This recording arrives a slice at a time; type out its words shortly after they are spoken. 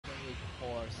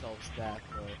ourselves that,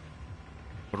 bro.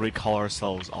 What do we call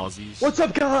ourselves, Aussies? What's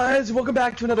up, guys? Welcome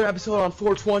back to another episode on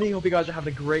 420. Hope you guys are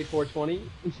having a great 420.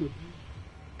 we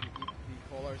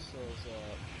call ourselves,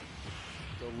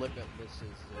 the Limitless.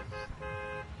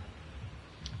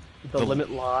 The limit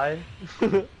lie.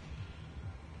 We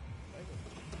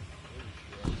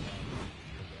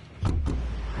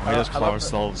just call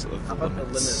ourselves the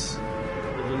Limits.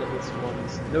 The limitless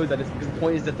ones. No, that is because the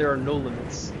point is that there are no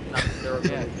limits. Not that there are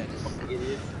limits. You fucking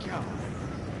idiot.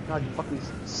 God, you fucking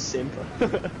simp.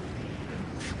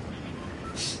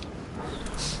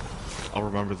 I'll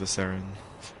remember this, Aaron.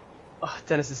 Oh,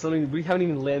 Dennis, it's something we haven't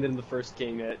even landed in the first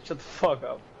game yet. Shut the fuck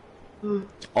up.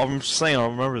 I'm just saying, I'll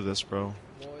remember this, bro.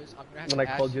 Boys, I'm gonna have When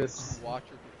to I called ask you you to watch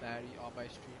your profanity on my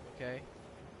stream, okay?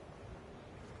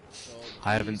 So,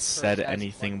 I haven't said curse as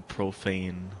anything fuck.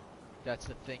 profane. That's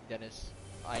the thing, Dennis.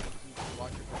 I need you to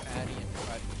watch your profanity and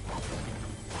try to...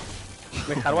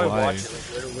 Wait, how do I Why? watch it?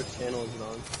 Like, which channel is it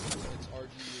on? It's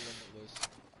RGU Limitless.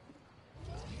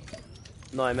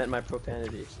 No, I meant my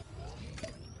profanity.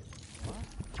 What?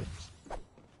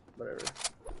 Whatever.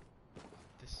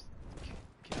 This...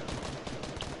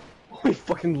 We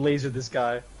fucking lasered this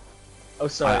guy. Oh,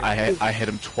 sorry. I hit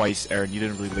him twice, Aaron. You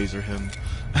didn't really laser him.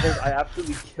 I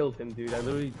absolutely killed him, dude. I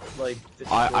literally, like...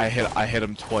 I hit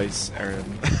him twice, Aaron.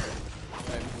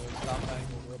 Alright, boys, stop fighting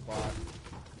over a bot.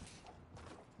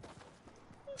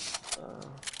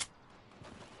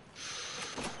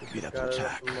 Be that Got it.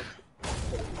 attack.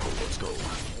 Let's go.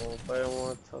 Well, if I don't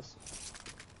want to tussle.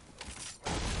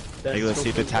 Hey, let's see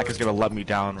if the attack is gonna let me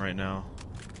down right now.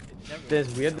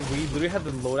 Dennis, we literally had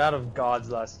the loadout of gods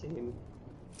last game.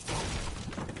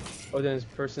 Oh, there's a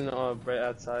person right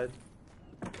outside.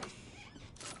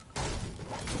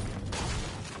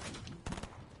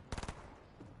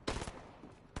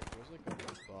 There's like a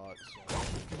bot, so...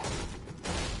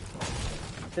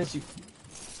 Dennis, you...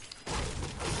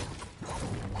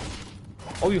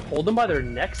 Oh, you hold them by their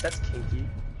necks? That's kinky.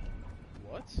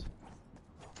 What?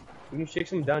 When you shake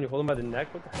someone down, you hold them by the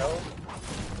neck? What the hell?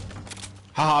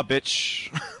 Haha, bitch.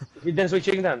 Hey, Dennis, wait,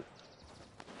 shake him down.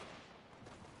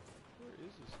 Where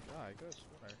is this guy? I guess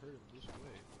when I heard him this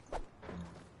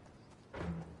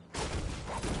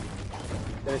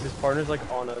way. Dennis, his partner's like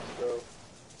on us, bro.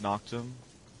 Knocked him.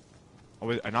 Oh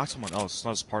wait, I knocked someone else. It's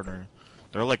not his partner.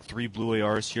 There are like 3 blue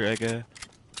ARs here, Ege.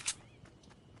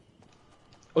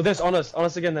 Oh, Dennis, on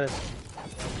us again, Dennis.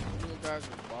 You guys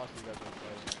are boss, you guys are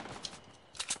fighting.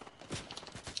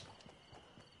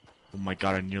 Oh my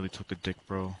god, I nearly took the dick,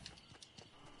 bro.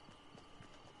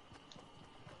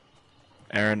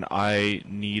 Aaron, I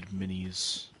need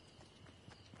minis.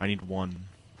 I need one.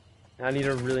 I need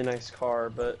a really nice car,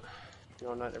 but you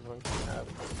know, not everyone can have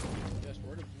it. Yes,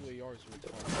 where the blue ARs we were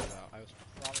talking about? I was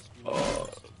promised blue ARs.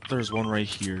 There's one right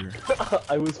here.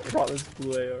 I was promised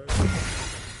blue AR.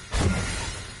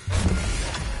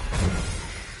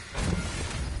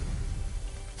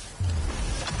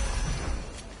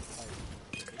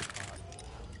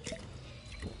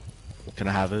 Can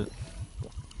I have it?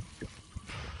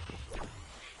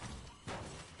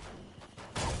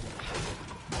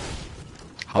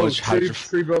 How'd your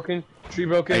tree broken. Tree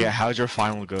broken. yeah, how'd your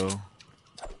final go? It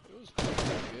was pretty good,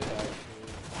 actually.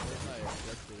 More than I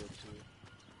expected it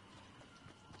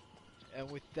to.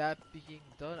 And with that being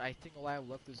done, I think all I have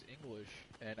left is English.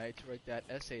 And I had to write that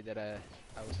essay that I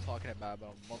was talking about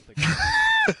a month ago.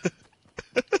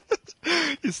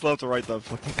 You still have to write that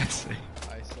fucking essay.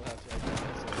 I still have to write that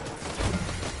essay.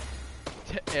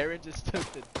 Aaron just took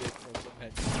the dick from some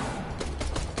henchman.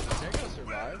 Is Aaron gonna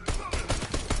survive?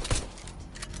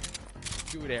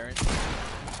 Do it, Aaron.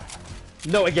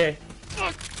 No, again.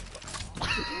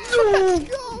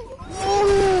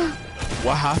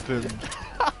 What happened?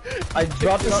 I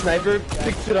dropped the sniper,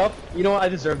 picked it up. You know what? I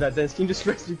deserve that, Dennis. Can you just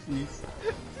rest me, please?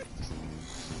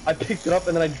 I picked it up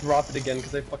and then I dropped it again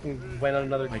because I fucking went on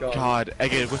another My gun. god,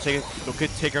 Ege, go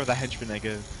take care of the henchman,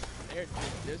 Ege. Aaron,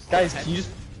 there's Guys, can you just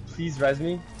please res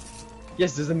me?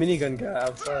 Yes, there's a minigun guy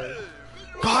outside.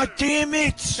 God damn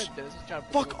it! Dennis is trying to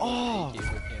Fuck pull up off! the AK,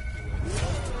 but can't do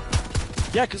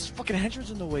it. Yeah, cause fucking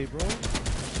henchman's in the way, bro.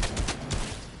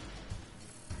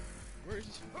 Where is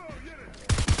this?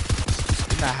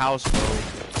 In the house,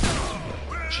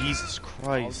 bro. Jesus I'll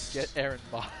Christ. get Aaron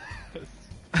boss.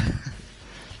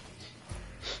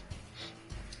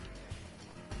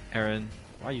 Aaron,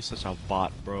 why are you such a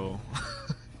bot, bro?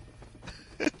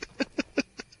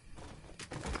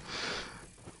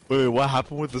 Wait, what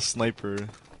happened with the sniper?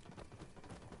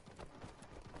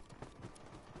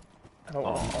 I don't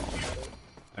want Oh,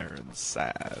 Aaron's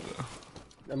sad.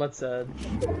 I'm not sad.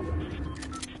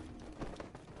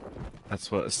 That's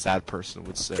what a sad person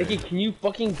would say. AK, can you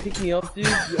fucking pick me up, dude?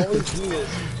 You always do this.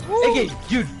 AK,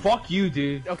 dude, fuck you,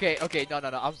 dude. Okay, okay, no.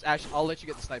 I'll let you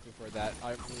get the sniper for that.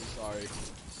 I'm really sorry.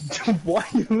 Why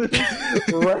you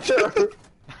literally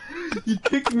You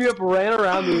picked me up, ran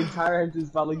around the entire entrance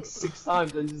about like 6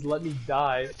 times, and just let me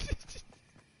die.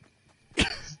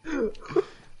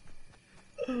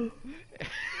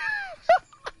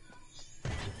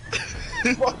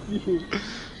 Fuck you.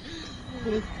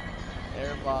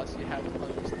 Air boss, you have to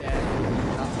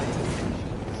understand. Not my intentions.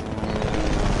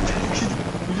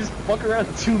 You just fuck around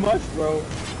too much, bro.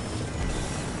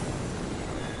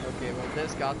 Okay, well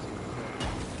this got to.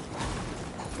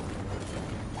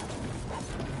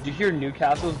 Did you hear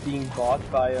Newcastle's being bought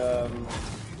by an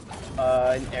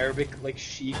Arabic like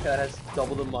sheik that has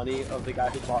double the money of the guy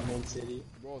who bought Man City?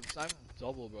 Bro, it's not even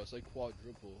double, bro. It's like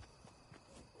quadruple.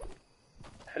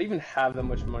 How do you even have that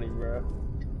much money, bro?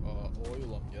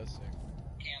 Oil, I'm guessing.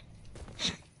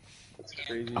 That's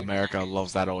crazy. America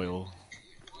loves that oil.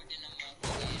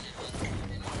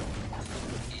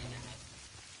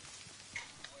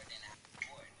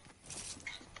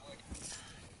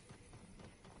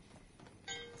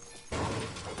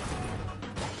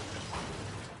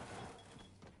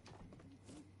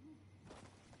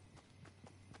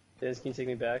 Dennis, can you take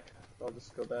me back? I'll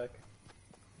just go back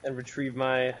and retrieve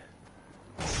my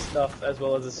stuff as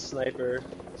well as a sniper.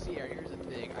 See, here's the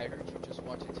thing. I heard you just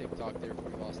watching TikTok,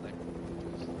 therefore you lost sniper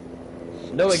footage.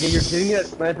 No, again, you're giving me that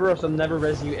sniper, or else I'm never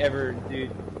resing you ever, dude.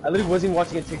 I literally wasn't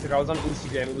watching a TikTok. I was on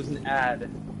Instagram. It was an ad.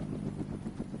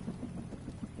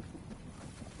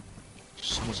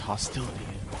 So much hostility.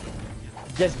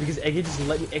 Yes, because Eggy just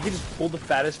let me. Eggy just pulled the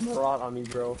fattest Marat on me,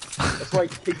 bro. That's why I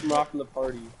kicked him off from the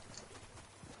party.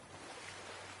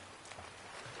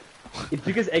 It's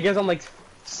because Eggy's on like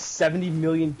 70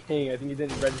 million ping. I think he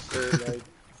didn't register. Like.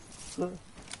 I don't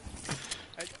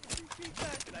appreciate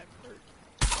that, and I'm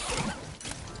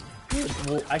hurt.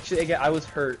 Well, actually, Eggy, I was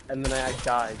hurt, and then I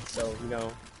died. So you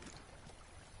know.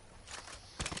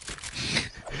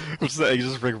 What's that? You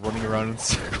just like running around in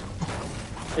circles.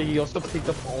 Eggy also picked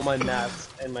up all my mats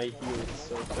and my heals.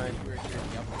 So it's fine. We're here,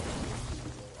 yep.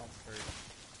 I'm hurt.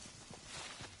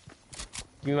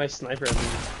 Give me my sniper at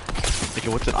least. Okay,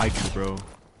 what did I do, bro?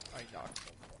 I knocked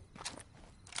someone.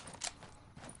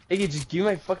 Eggy, just give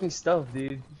me my fucking stuff,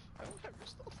 dude. I don't have your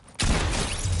stuff.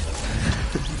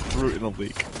 Threw it in a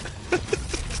leak.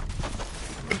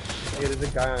 Eggy, there's a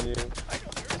guy on you. I know,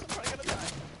 there is. I'm probably gonna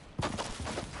die.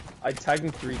 I tagged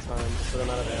him 3 times, but I'm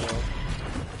out of ammo.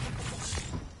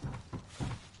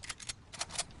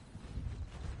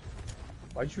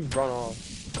 Why'd you run off?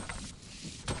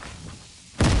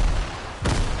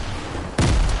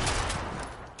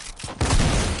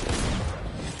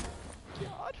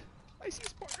 God, I see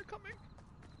his partner coming.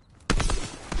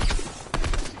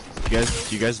 Do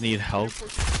you guys need help?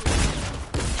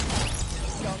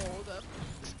 Got all of them.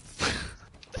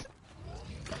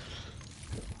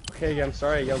 Okay, I'm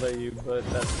sorry I yelled at you, but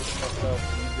that's just fucked up.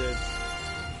 You did.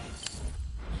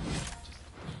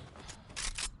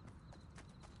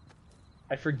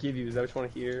 I forgive you. Is that what you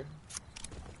want to hear?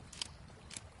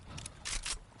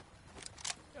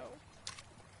 No.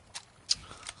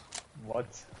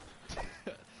 What?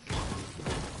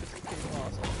 It's okay,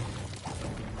 boss.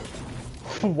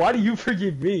 Why do you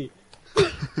forgive me?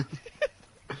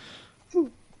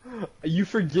 You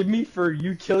forgive me for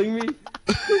you killing me?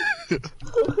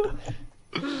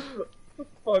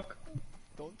 Fuck.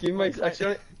 Don't Give me my.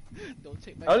 Actually, don't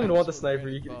take my. I don't even want the password, sniper,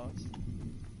 you can- boss.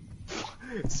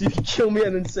 so you kill me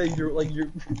and then say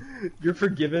you're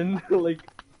forgiven? Like,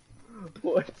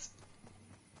 what?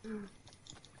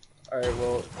 Alright,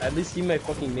 well, at least give me my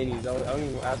fucking minis. I don't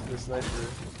even ask for the sniper.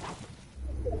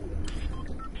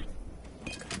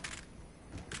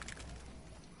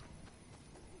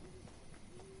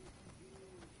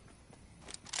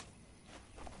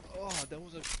 Oh, that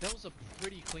was a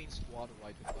pretty clean squad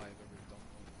ride if I've ever done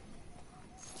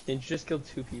Didn't you just kill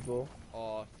 2 people?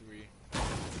 one. 3.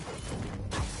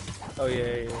 Oh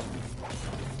yeah.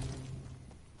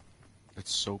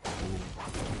 It's so cool.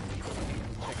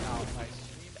 Check out my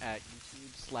stream at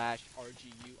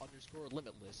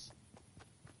YouTube/RGU_Limitless.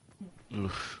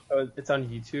 Oof. Oh, it's on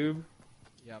YouTube?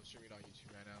 Yeah, I'm streaming on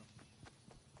YouTube right now.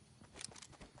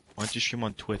 Why don't you stream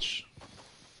on Twitch?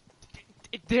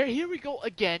 Here we go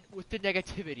again with the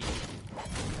negativity. Here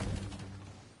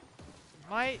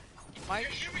we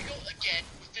go again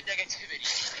with the negativity.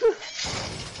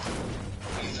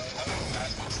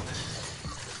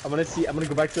 I'm gonna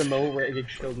go back to the moment where it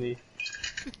killed me.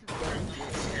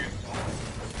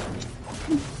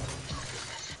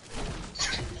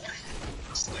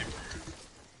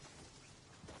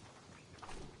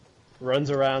 runs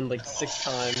around like 6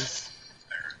 times.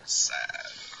 Sad.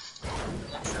 I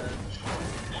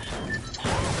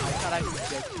thought I could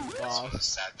get you, That's what a boss.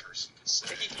 sad person would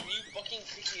say. Nicky, can you fucking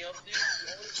pick me up, dude? You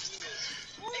always do this.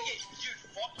 Nicky, dude,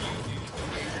 fuck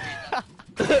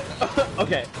you, dude.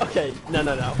 Okay, no.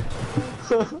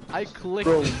 I clicked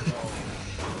Bro. it,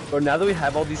 Bro, now that we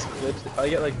have all these clips, if I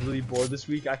get like really bored this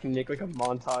week, I can make like a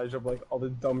montage of like all the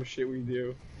dumb shit we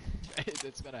do. bro.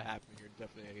 It's gonna happen. You're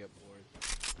definitely gonna get bored.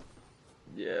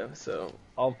 Yeah, so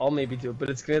I'll maybe do it, but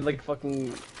it's gonna like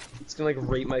fucking, it's gonna like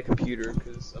rape my computer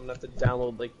because I'm gonna have to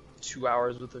download like 2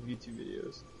 hours worth of YouTube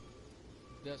videos.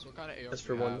 Yes, what kind of AR Just do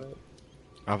for you one have? night.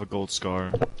 I have a gold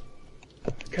scar.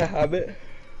 Can I have it?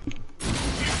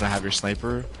 Can I have your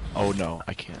sniper? Oh no,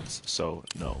 I can't. So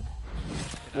no.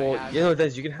 Can I Well, have you know,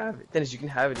 Dennis, you can have it. Dennis, you can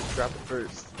have it. Just drop it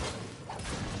first.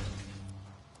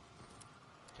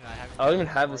 Can I have I don't even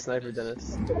your have the scar, sniper,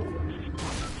 Dennis.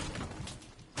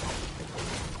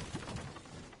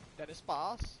 Dennis,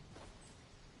 boss.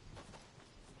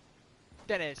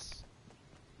 Dennis,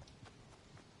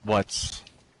 What?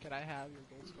 can I have your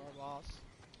gold scar, boss?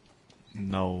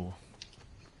 No.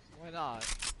 Why not?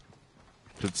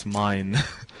 It's mine.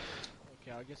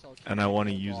 Okay, I guess I'll. And I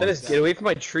wanna use Dennis, get away from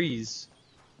my trees.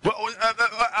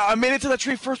 I made it to that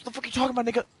tree first. What the fuck are you talking about,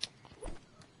 nigga?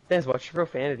 Dennis, watch your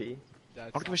profanity.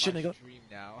 That's don't give a not shit, my nigga. Dream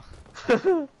now.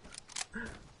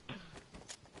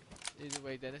 Either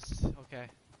way, Dennis. Okay,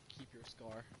 keep your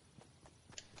scar.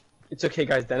 It's okay,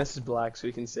 guys. Dennis is black, so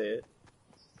he can say it.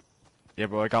 Yeah,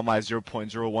 bro, I got my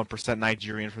 0.01%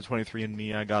 Nigerian for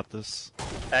 23andMe. I got this.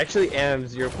 I actually am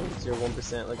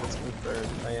 0.01%. Like it's confirmed.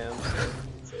 I am. So I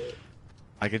can say it.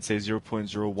 I could say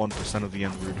 0.01% of the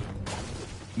N-word.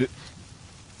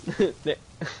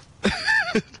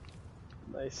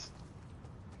 Nice.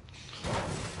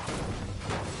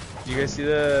 Do you guys see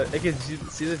the? Did you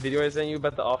see the video I sent you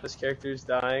about the Office characters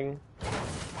dying? I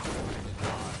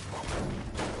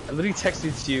literally texted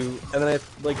it to you, and then I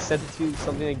like sent it to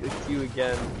something like to you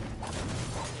again.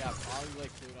 Yeah, I'll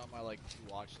like put it on my like to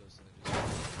watch list and then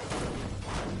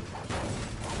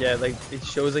just. Yeah, like it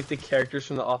shows like the characters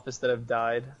from the Office that have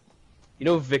died. You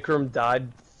know, Vikram died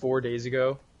 4 days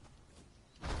ago.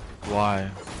 Why?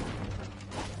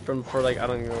 For like I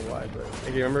don't even know why, but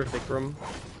like, you remember Vikram?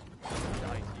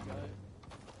 The IT guy.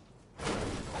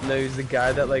 No, he was the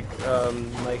guy that like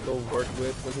Michael worked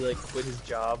with when he like quit his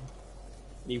job.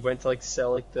 And he went to like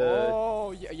sell like the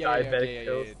Oh yeah, diabetic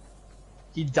pills.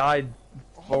 He died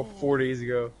Oh. 4 days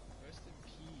ago. Rest in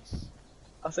peace.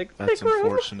 I was like, That's Vikram!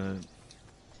 unfortunate.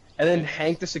 And then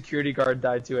Hank, the security guard,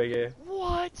 died too. I guess.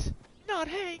 What? Not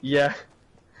Hank. Yeah,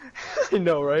 I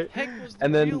know, right? Hank was the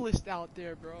And then- realist out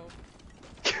there, bro.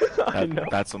 I know.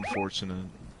 That's unfortunate.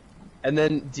 And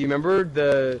then, do you remember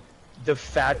the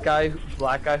fat guy,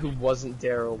 black guy who wasn't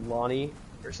Daryl, Lonnie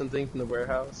or something from the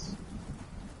warehouse?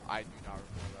 I do not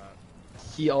remember that.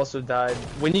 He also died.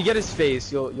 When you get his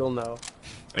face, you'll know.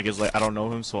 I guess like I don't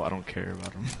know him, so I don't care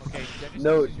about him. Okay, Dennis,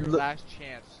 No, this is your look- last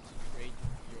chance to trade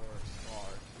your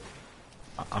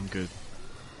scar. I'm good.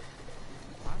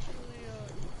 Actually,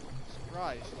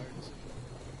 surprised by your decision.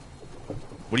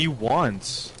 What do you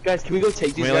want? Guys, can we go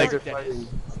take these Wait, guys? like- They're fighting.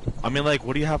 I mean, like,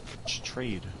 what do you have to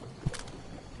trade?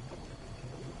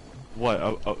 What?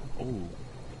 Oh.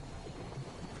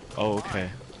 Oh, okay.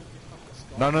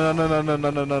 No.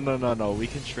 We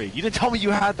can trade. You didn't tell me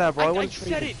you had that, bro. I I wouldn't trade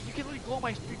said it. You can literally go on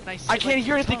my stream and I said I can't like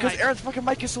hear anything because times. Aaron's fucking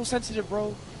mic is so sensitive,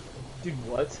 bro. Dude,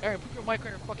 what? Aaron, put your mic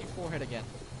on your fucking forehead again.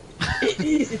 It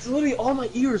is. It's literally on my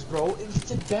ears, bro. It's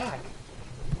just back.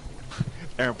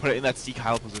 Aaron, put it in that C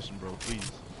Kyle position, bro,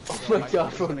 please. Oh Bro, my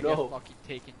god, bro, gonna no. get fucking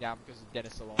taken down because of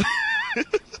Dennis alone.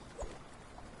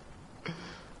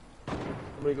 I'm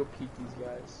gonna go peek these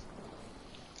guys.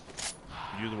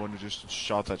 You're the one who just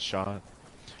shot that shot.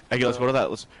 Eggy, let's go to that.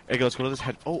 Let's go to this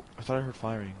head. Oh, I thought I heard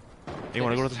firing. Hey,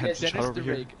 wanna go to this head shot over the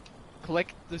here? rig.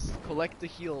 Collect the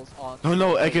heals on. No,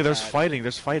 the Eggy, there's pad. fighting.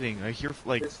 There's fighting. I hear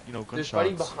like There's- you know There's gunshots.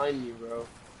 fighting behind me, bro.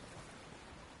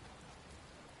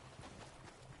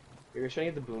 You're trying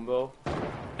to get the boom bow?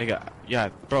 Eggy, yeah,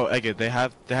 bro, Eggy, they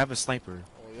have a sniper.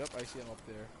 Oh yep, I see him up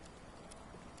there.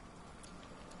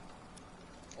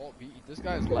 Oh, this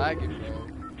guy's lagging, bro.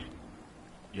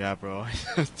 Yeah, bro.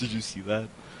 Did you see that?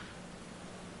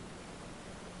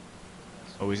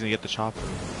 Oh, he's gonna get the chopper.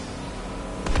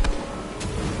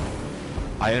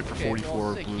 I am for Okay, 44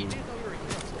 well, sick. He blue. didn't know we were here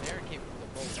until Aaron came from the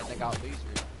boat and they got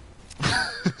lasered.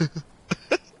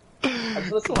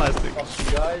 Classic. Fuck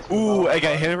you guys. Ooh, I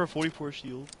got hit him for 44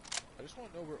 shield. I just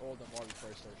want to know where all of them are before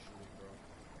I start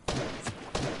shooting,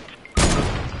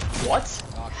 bro. What?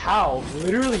 Knocked How?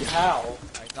 Literally how?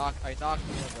 I knocked one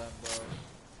of them, bro.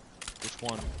 Which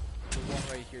one? The one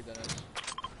right here, Dennis.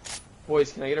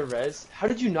 Boys, can I get a res? How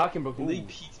did you knock him, bro? He literally Ooh.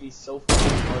 peeked me so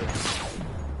fucking hard.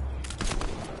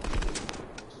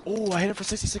 Oh, I hit him for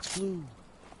 66 blue.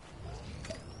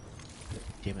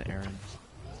 Damn it, Aaron.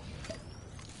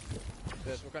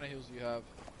 Dennis, what kind of heals do you have?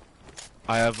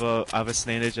 I have a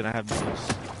Snandage and I have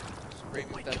minis. Spray me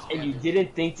with that And you standard.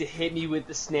 didn't think to hit me with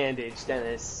the Snandage,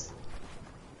 Dennis.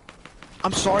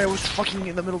 I'm sorry, I was fucking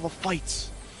in the middle of a fight.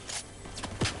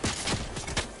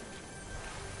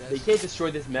 They Dennis, can't destroy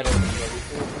this metal, bro. They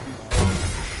can't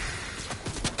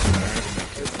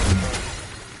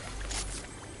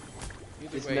either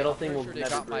this way, metal I'm thing pretty will sure they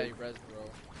never got my break. res, bro.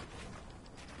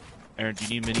 Aaron, do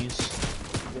you need minis?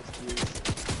 Yes, please.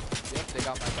 Yep, they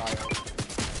got my bio.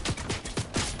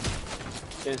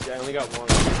 Dennis, I only got one.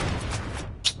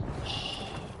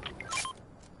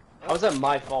 How is that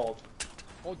my fault?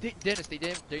 Oh, Dennis, they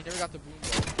never got the boom,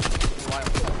 though.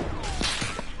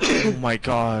 Oh my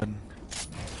god.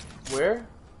 Where?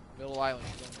 Middle Island,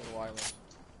 she's on Middle Island.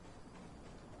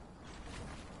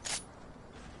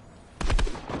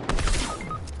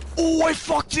 Oh, I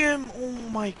fucked him! Oh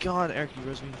my god, Eric, you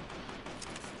res me?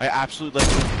 I absolutely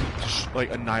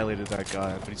like annihilated that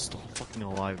guy, but he's still fucking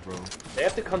alive, bro. They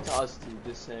have to come to us too,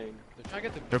 just saying. They're trying to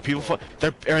get the There are people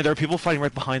Aaron, there are people fighting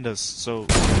right behind us, so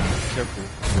careful.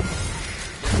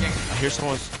 I hear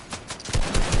someone's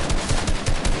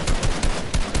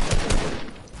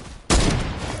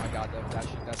Oh my god,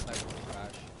 that's nice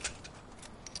trash.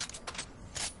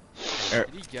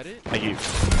 Eric, Did he get it? I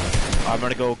gave. I'm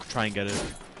gonna go try and get it.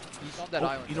 He's on that Oh,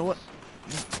 island. you know what?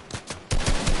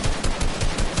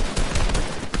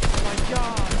 Oh my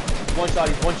god! One shot,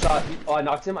 he's one shot. Oh, I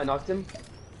knocked him, He's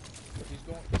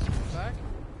going back? No,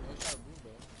 he's trying to boom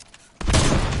though.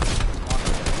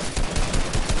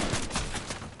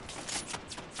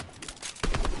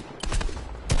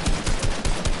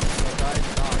 Oh,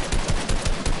 guys,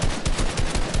 knocked.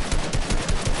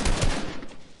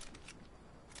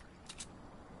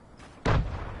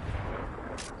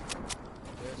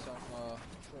 Yes, I'm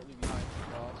shortly behind the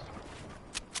boss.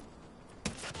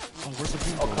 Oh, where's the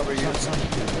boom? I'll cover you. It's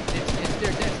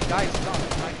there, Dennis. Guys, stop.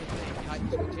 Behind the thing. Behind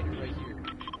this container right here.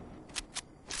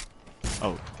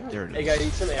 Oh, there it is. Hey guys,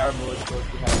 need some AR bullets, bro,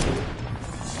 if you have to.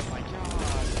 Oh my god.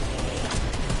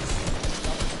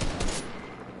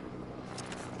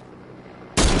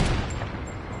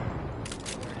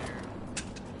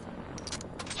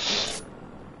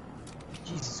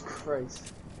 Jesus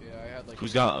Christ. Yeah, I had like.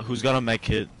 Who's got a med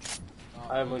kit?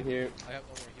 I have one here. I have no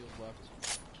more heals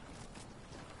left.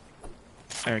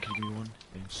 Aaron, can you give me one?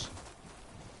 Thanks.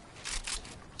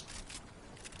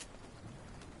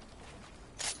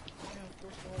 Yeah, of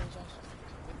course, no, it was awesome.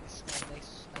 Nice,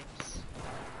 nice, nice.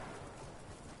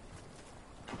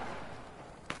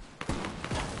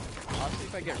 Honestly,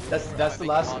 if I get That's real, the I might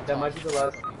last. make a That might be the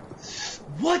last. montage.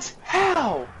 What?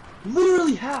 How?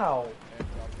 Literally how? And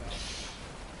drop down.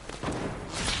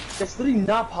 That's literally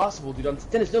not possible, dude.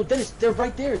 Dennis, no, Dennis, they're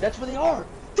right there. That's where they are.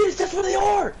 Dennis, that's where they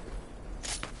are.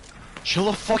 Chill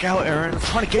the fuck out, Aaron. I'm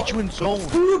trying to get you in zone.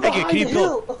 We were Hey, behind can you the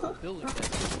build? hill. Building that.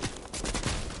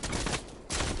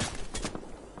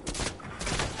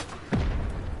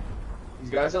 These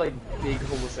guys are like big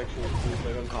homosexuals, dude.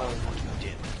 Like, I'm telling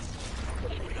you.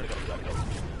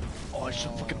 Oh, I just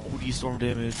have fucking OD storm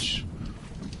damage.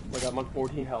 Like, I'm on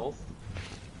 14 health.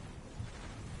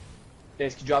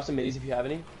 Dennis, can you drop some minis if you have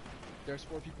any? There's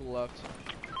 4 people left.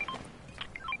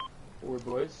 Forward,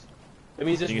 boys. That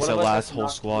means just think one it's of that us last has to whole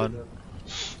knock squad? two of them. No,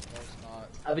 it's not.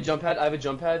 I have a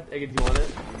jump pad. Egg, if you want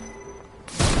it.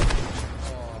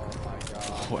 Oh my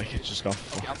god. Oh, I just got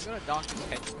Okay, fucked. I'm gonna knock this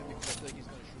henchman because I feel like he's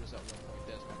gonna shoot us at one point.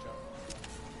 Dennis, watch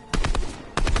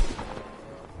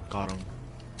out. Got him.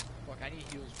 Fuck, I need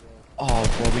heals, bro. Oh,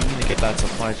 bro, we need to get that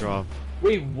supply drop.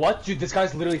 Wait, what? Dude, this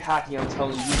guy's literally hacking. I'm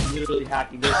telling you, he's literally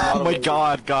hacking. There's not Oh a my way.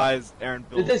 god, guys. Aaron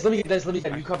built. Dennis, let me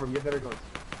get. You cover him. You have better guns.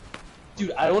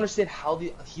 Dude, I don't understand how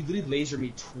he literally lasered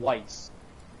me twice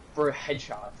for a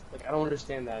headshot. Like, I don't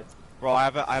understand that. Bro, I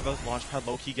have a launch pad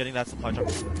low key getting that supply drop.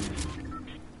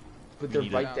 But they're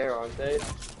need it. right there, aren't they?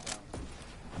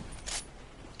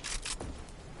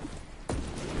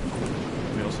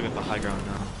 We also get the high ground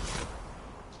now.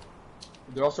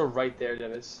 They're also right there,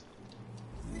 Dennis.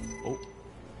 Oh,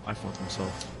 I fucked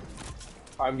myself.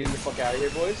 I'm getting the fuck out of here,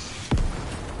 boys.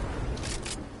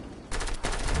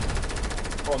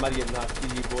 Oh, I'm about to get knocked.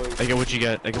 GG, boys. I get what you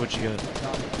get.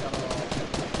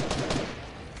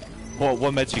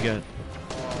 What meds you get?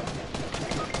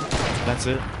 That's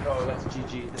it? Oh, that's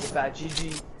GG. That's a fat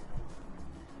GG.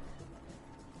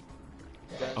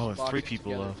 Dennis, Oh, box 3 it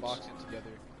people together, left. box it together.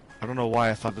 I don't know why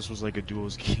I thought this was like a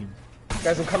duos game.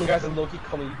 Guys, I'm coming, guys. I'm low-key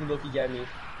coming. You can low-key get me.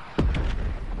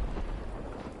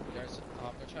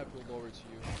 sniper lower to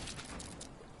you.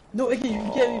 No, Iggy, you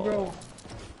can get me, bro.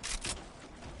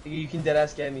 Iggy, you can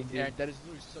deadass get me, dude. And that is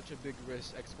literally such a big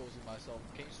risk exposing myself.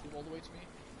 Can you swim all the way to me?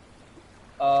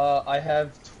 I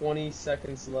have 20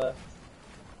 seconds left.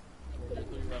 You're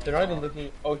literally right They're on not even top.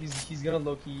 looking. Oh, he's gonna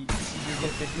low-key. He's gonna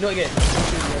 50. No, again.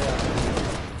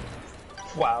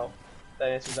 Wow. That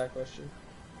answers that question.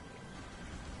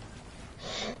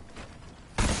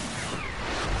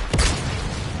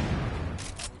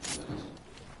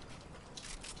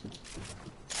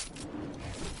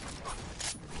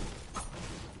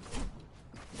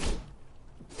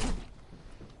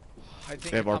 I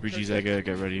think They have I'm RPGs. sure I gotta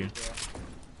get ready. yeah.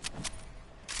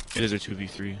 It is a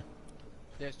 2v3.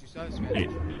 Yes, do you still have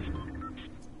Spanish?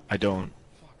 I don't.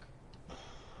 Fuck.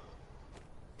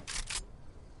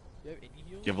 You have any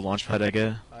heals? You have a launch pad, I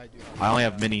get? I do. I only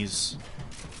have minis.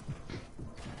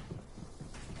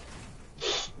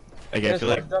 I feel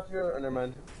like Never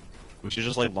mind. we should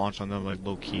just like launch on them like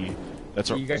low key.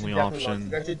 That's our You guys only should definitely option.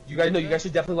 launch. You guys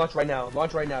should definitely launch right now.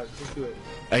 Launch right now. Just do it.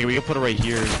 Hey, we can put it right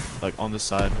here, like on the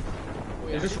side.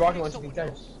 Wait, They're I just think rocket we need launching someone these guys.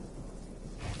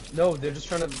 else. No, they're just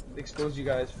trying to expose you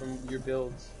guys from your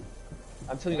builds.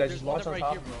 I'm telling you guys, There's just one launch on right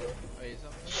top. here, bro. Wait, is that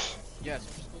one? Yes,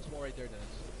 just put some more right there, Dennis.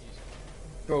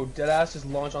 Easy. Bro, deadass just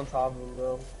launch on top of them,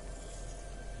 bro.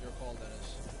 Your call,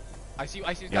 Dennis. I see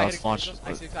this Yeah, guy let's hitting launch. towards us.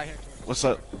 I see this guy hitting towards us. What's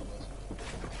up?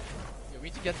 Yeah, we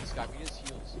need to get this guy. We need his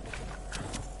heals.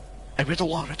 Hey, we have to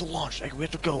launch. We have to launch. Hey, we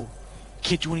have to go.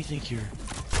 Can't do anything here.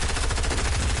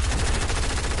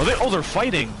 Oh, they're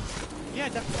fighting. Yeah,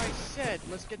 that's what I said.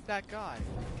 Let's get that guy.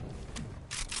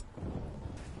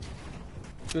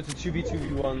 So it's a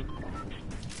 2v2v1.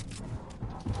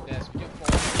 Yes, we can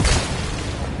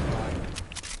fall.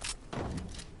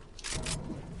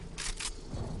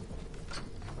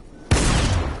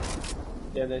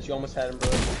 Yeah, then you almost had him, bro.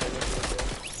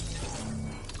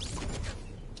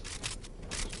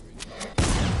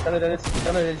 Done it, Dennis.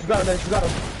 Done it, you got him, Dennis. You got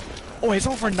him. Oh, he's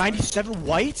over 97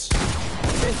 whites?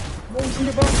 No, he's in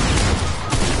your boat.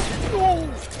 No!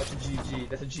 That's a GG.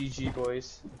 That's a GG,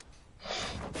 boys.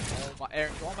 Oh my,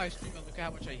 Aaron, go on my stream and look at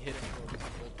how much I hit him for with the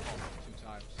gold pump 2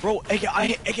 times. Bro,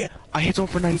 I hit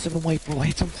someone for 97 white, bro. I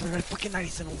hit someone for fucking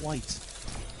 97 whites.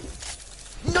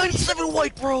 97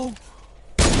 white, bro!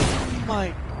 Oh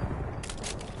my.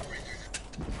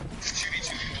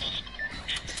 2v2.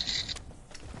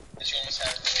 That you almost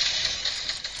had.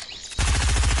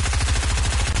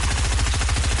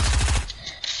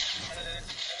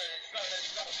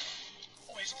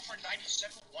 Oh, he's over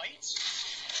 97 whites?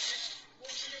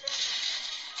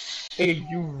 Hey,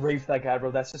 you raped that guy,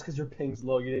 bro. That's just because your ping's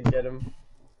low. You didn't get him. Oh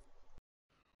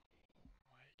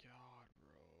my god,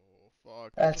 bro.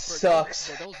 Fuck. That was the sucks.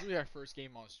 Bro, that was really our first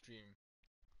game on stream.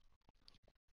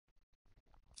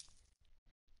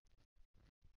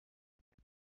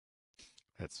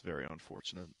 That's very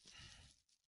unfortunate.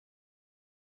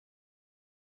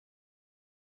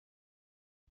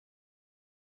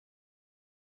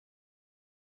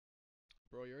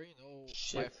 Bro, you already know my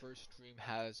Shit. first stream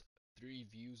has 3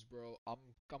 views, bro. I'm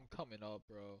coming up,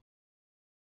 bro.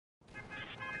 3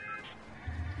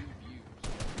 views.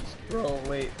 Don't be scared. Bro,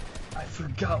 wait. I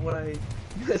forgot what I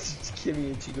messaged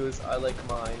Kimmy and she goes, I like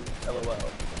mine, LOL.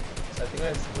 So I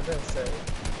think what did I say?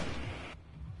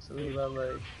 Something about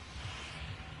like...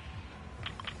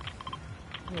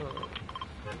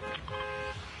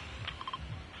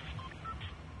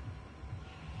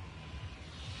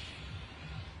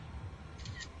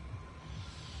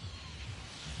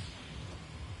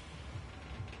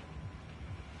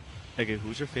 Okay,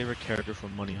 who's your favorite character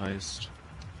from Money Heist?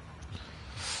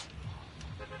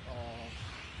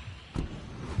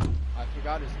 I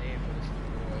forgot his name, but it's the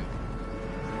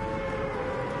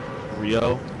boy.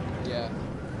 Rio? Yeah.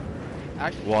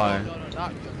 Actually, Why? No,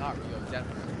 not Rio.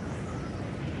 Denver.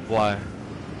 Why? I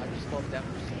just love Denver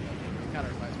so much. It kind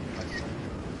of reminds me of myself.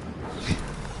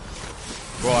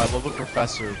 Bro, I love the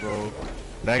professor, bro.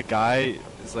 That guy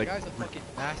is like That guy's a fucking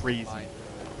crazy. mastermind,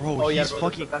 Bro, Oh, yeah, he's bro,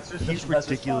 fucking, the he's professor's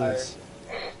ridiculous.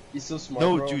 He's so smart,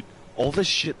 No, bro. dude, all this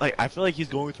shit, like, I feel like he's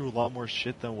going through a lot more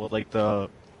shit than what, like, the,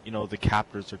 you know, the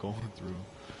captors are going through.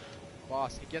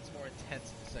 Boss, it gets more intense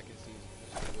in the second season.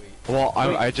 Just wait. Well,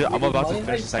 I'm Wait, about to Money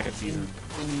finish the Heist- second season.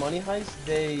 In Money Heist,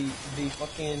 they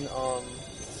fucking,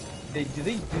 they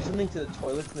do something to the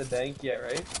toilets in the bank? Yeah,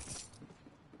 right?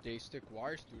 They stick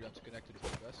wires through them to connect to the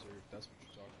professor, if that's what you're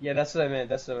talking about. Yeah, that's what I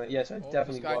meant, Yes, I Oh,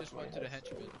 definitely this guy watched just went to Money the Heist.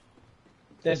 henchman.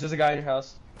 There's a guy in your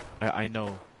house. I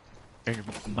know. And your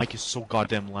mic is so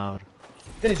goddamn loud.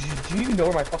 Dennis, do you even know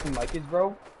where my fucking mic is,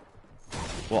 bro?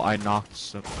 Well, I knocked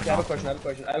some. I have a question,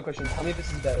 Tell me if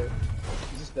this is better.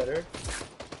 Is this better?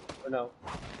 Or no?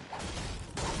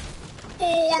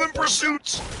 Oh, I'm in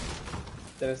pursuit!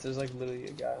 Dennis, there's like literally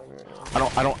a guy on me right now.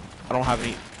 I don't have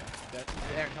any.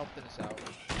 Aaron helped us out.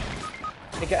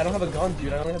 Okay, I don't have a gun,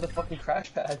 dude. I only have the fucking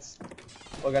crash pads.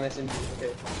 Oh, gun is in.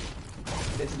 Okay.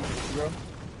 It's easy, bro.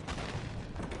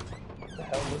 What the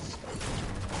hell was?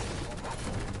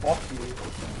 Fuck you.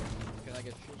 Can I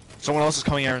get you? Someone else is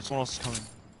coming, Aaron. Someone else is coming.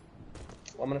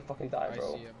 Well, I'm gonna fucking die, I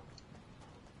bro. see him.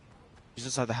 He's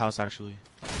inside the house, actually.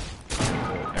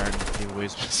 Aaron gave away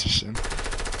his position.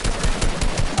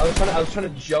 I was trying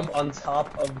to jump on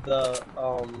top of the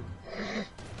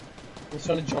I was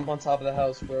trying to jump on top of the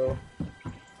house, bro.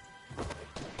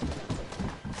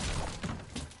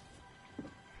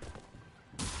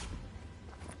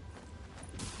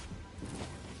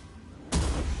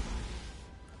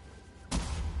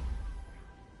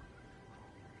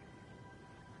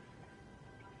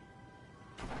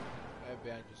 I have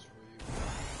bandages for you.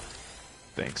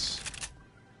 Thanks.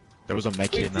 There was a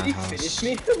mech Wait, in did that he house. finish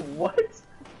me? What?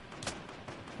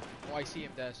 Oh, I see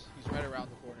him, Des. He's right around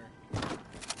the corner.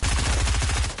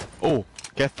 Oh,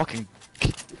 get fucking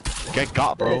get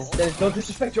got, bro. Dennis, don't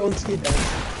disrespect your own skin, Dennis.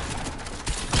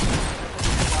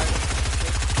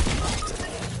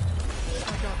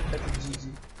 That's a GG.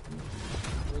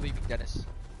 We're leaving, Dennis.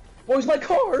 Where's my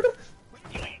card?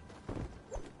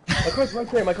 My card's right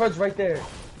there. My card's right there.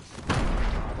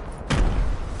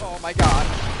 Oh my god.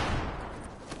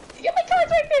 Yeah, my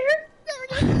card's right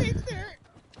there.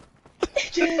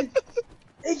 Again.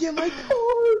 Again, my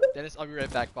card. Dennis, I'll be right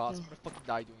back, boss. I'm gonna fucking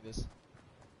die doing this.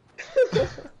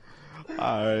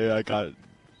 I got.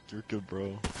 You're good,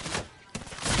 bro.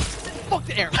 Fuck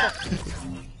the air. Fuck.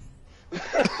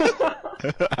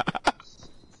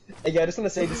 Hey, yeah, I just want to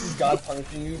say this is God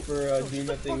punishing you for doing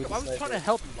that thing with the I was sniper. trying to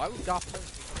help you. Why would God punish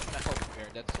me? I'm trying to help you,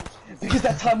 Aaron. That's so stupid. Because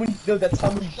that time when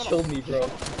you killed me, bro.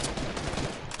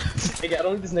 Hey, I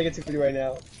don't need this negativity right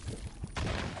now.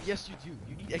 Yes, you do.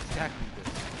 You need exactly this.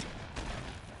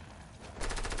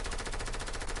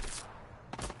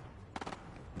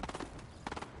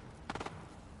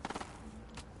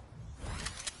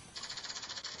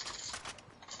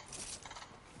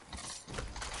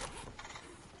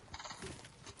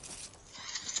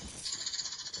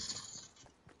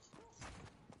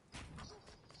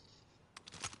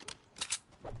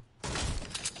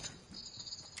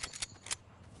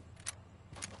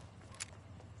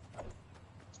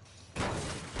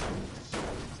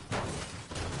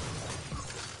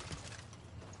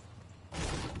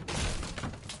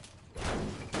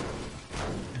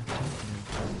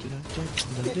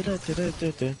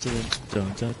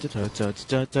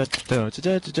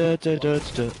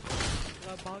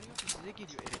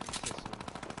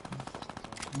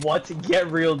 What?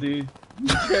 Get real, dude.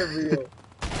 Get real.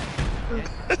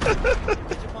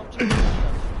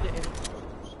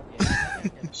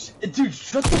 Dude,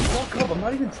 shut the fuck up. I'm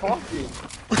not even talking.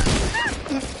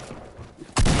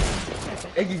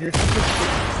 Eggy, you're such a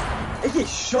Eggy,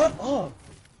 shut up.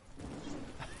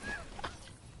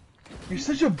 You're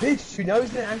such a bitch, dude. Now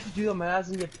he's gonna actually do the math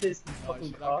and get pissed. You No, fucking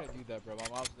she's not cock. gonna do that, bro. My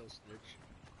mom's no snitch.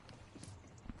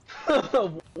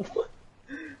 What?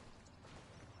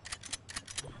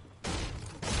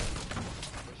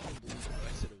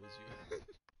 I said it was you.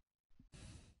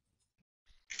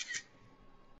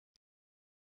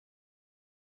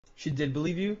 She did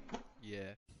believe you?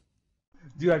 Yeah.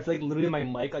 Dude, I feel like literally my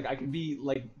mic, like I could be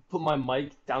like put my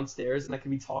mic downstairs and I could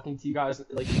be talking to you guys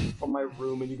like from my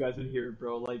room and you guys would hear it,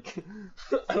 bro. Like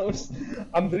I'm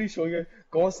literally showing you.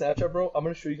 Go on Snapchat, bro. I'm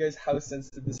gonna show you guys how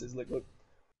sensitive this is. Like, look,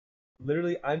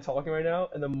 literally I'm talking right now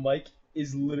and the mic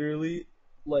is literally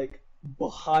like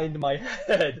behind my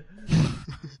head.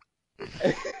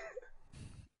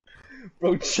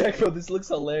 Bro, check, bro. This looks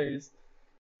hilarious.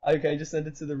 Okay, I just sent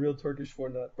it to the real Turkish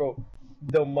Fortnite, bro.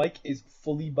 The mic is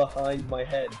fully behind my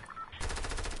head.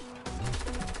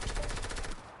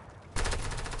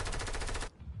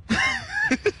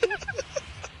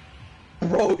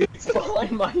 Bro, it's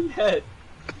behind my head.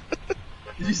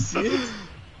 Did you see it?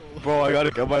 Bro, I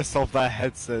gotta get myself that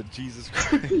headset. Jesus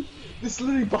Christ. This is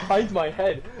literally behind my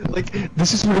head. Like,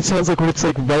 this is what it sounds like when it's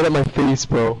like right at my face,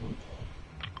 bro.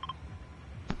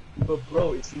 But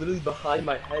bro, it's literally behind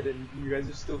my head and you guys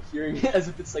are still hearing it as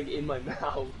if it's like in my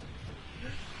mouth.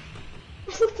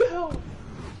 What the hell?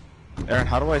 Aaron,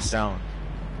 how do I sound?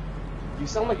 You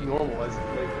sound like normal as if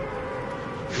like...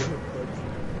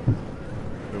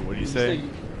 Wait, what do you say? You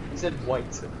said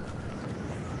white.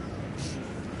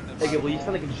 Okay, well you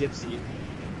sound like a gypsy.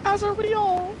 As are we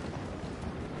all.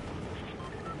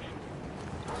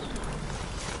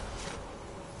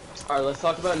 Alright, let's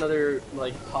talk about another,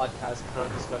 like, podcast kind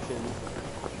of discussion.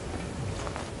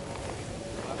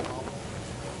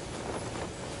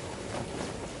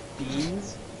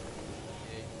 Beans?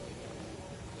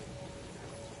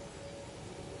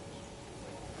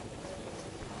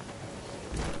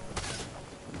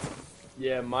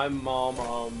 Yeah, my mom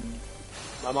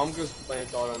grows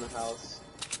plants all around the house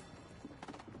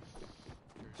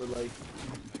for like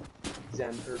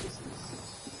exam purposes.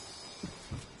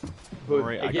 But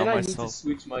Alright, I again, got I need to myself.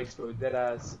 switch mics, bro. Dead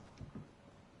ass.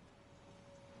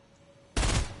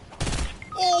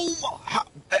 Oh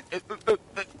my!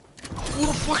 Who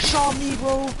the fuck shot me,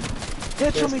 bro?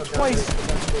 Hit Yes, me come down, twice. come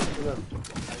down, come down.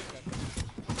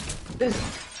 This.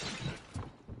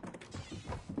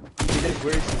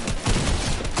 Where is he?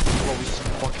 Bro,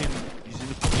 he's in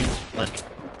the fucking, like,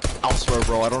 elsewhere,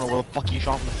 bro. I don't know where the fuck he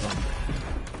shot me from.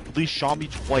 At least shot me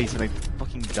twice and I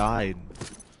fucking died.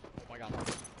 Oh my god.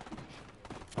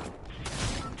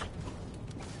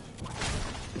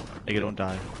 Nigga, don't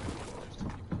die.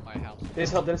 My house.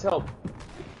 Dennis, help! Dennis, help!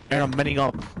 And I'm mending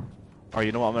up. Alright,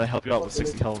 you know what? I'm gonna help you out with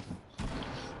 60 health.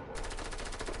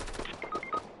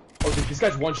 Oh, dude, this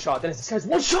guy's one shot. Dennis, this guy's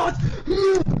one shot!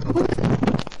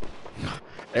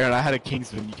 Aaron, I had a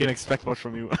Kingsman. You can't expect much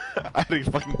from you. I had a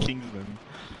fucking Kingsman.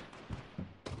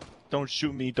 Don't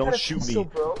shoot me. Don't shoot me.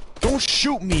 Bro. Don't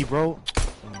shoot me, bro.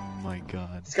 Oh my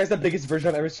god. This guy's the biggest version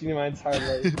I've ever seen in my entire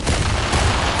life.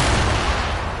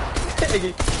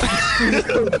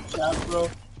 Chat, bro.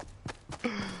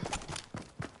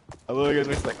 I look at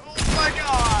this like, oh my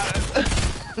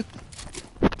god!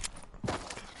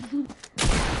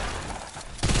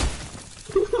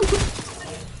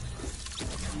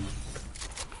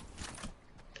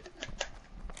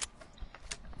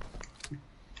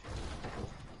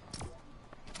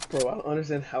 Bro, I don't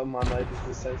understand how my mic is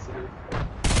this sensitive.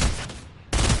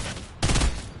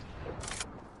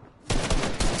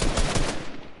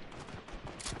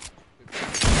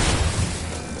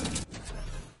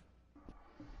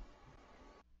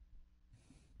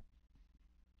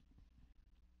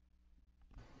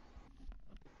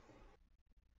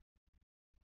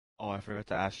 Oh, I forgot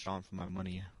to ask Sean for my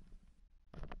money.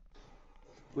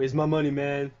 Where's my money,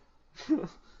 man?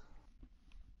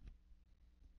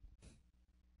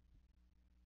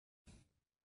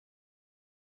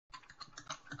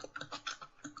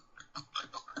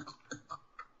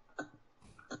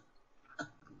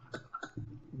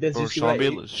 This Bro, is what I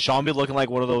ate. Sean be looking like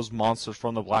one of those monsters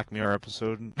from the Black Mirror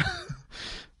episode.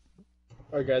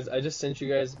 Alright guys, I just sent you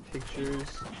guys pictures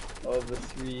of the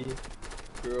 3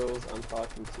 girls I'm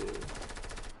talking to.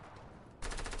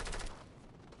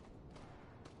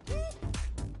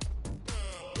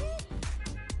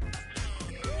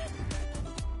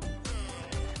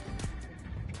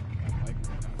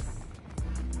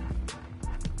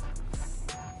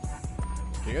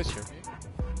 Can you guys hear me?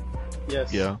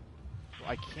 Yes. Yeah. Well,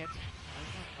 I can't.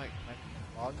 My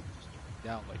volume just turned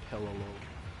down like hella low.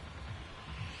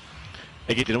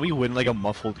 Like, didn't we win like a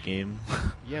muffled game?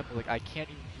 Yeah, but like I can't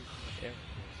even hear the air.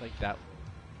 It's like that.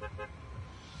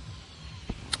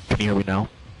 Can you hear me now?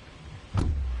 Yeah,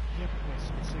 but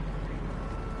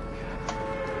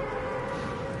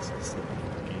it's like.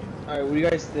 Alright, what do you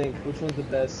guys think? Which one's the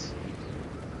best?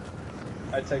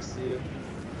 I text you.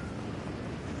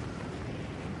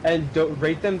 And don't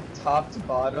rate them top to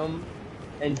bottom,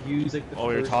 and use like the. Oh,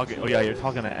 you're first talking. 2 Oh yeah, you're letters.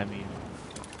 talking to Emmy.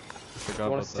 I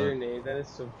Forgot want about to say your that. name. That is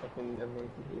so fucking everyone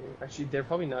can hear. Actually, they're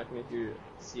probably not gonna hear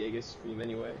Siega's stream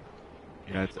anyway.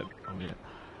 Yeah, it's. Oh yeah.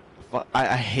 But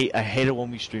I hate it when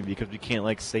we stream because we can't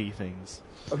like say things.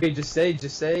 Okay, just say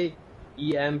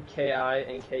EMKI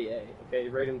and KA. Okay,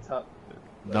 right in top.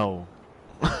 No.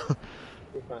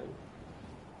 You're fine.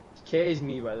 KA is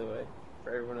me, by the way, for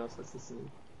everyone else that's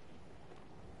listening.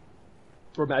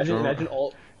 Bro, imagine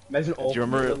all. Do you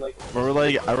remember? of them,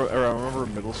 like, I remember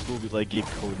middle school. We like gave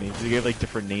code names. We gave like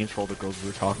different names for all the girls we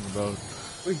were talking about.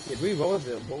 Wait, did we? What was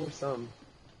it? What were some?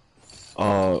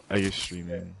 I guess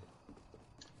streaming.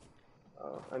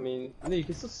 I mean, no, you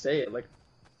can still say it. Like,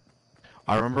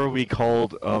 I remember we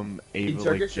called Ava like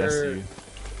Turkish or- Jessie.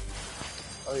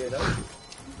 oh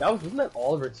yeah, wasn't that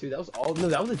Oliver too? That was all. No,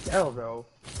 that was Adele, bro.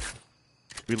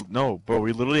 Bro,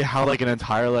 we literally had like an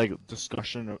entire like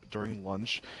discussion during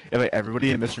lunch, and like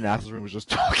everybody in Mr. Nass's room was just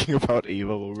talking about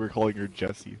Ava while we were calling her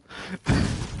Jessie.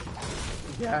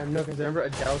 Yeah, I know, because I remember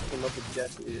Adele came up with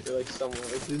Jesse, or like someone.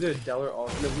 It's either Adele or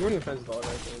Oliver. No, we weren't even friends with Oliver,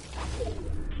 I think.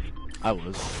 I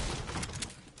was.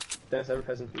 Dennis, I have a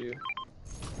present for you.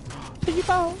 Thank you,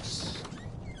 boss.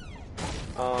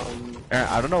 Um, Aaron,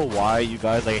 I don't know why you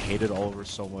guys like hated Oliver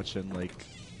so much in like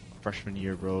freshman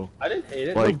year, bro. I didn't hate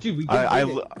it. Like, No, dude, we didn't hate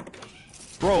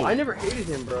it. Bro, I never hated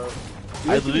him, bro.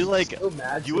 I literally like so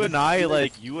mad you to and this I dude.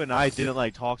 like you and I didn't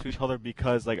like talk to each other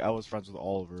because like I was friends with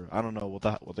Oliver. I don't know what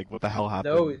the hell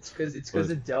happened. No, it's because but-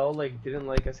 Adele like didn't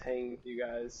like us hanging with you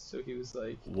guys, so he was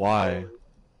like, Why? oh,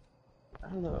 I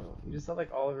don't know. He just thought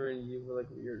like Oliver and you were like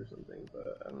weird or something,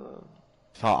 but I don't know.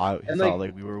 He And, thought like,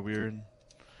 like we were weird.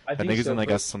 I That think nigga's so, in like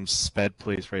but some sped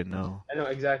place right now. I know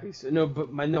exactly. So no,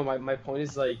 but my point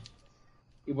is like,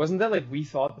 it wasn't that like we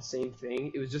thought the same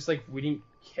thing. It was just like we didn't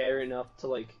care enough to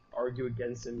like argue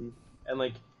against him, and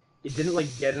like it didn't like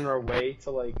get in our way to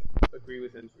like agree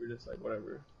with him. So we were just like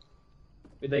whatever.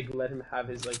 We like let him have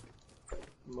his like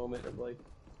moment of like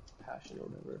passion or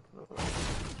whatever.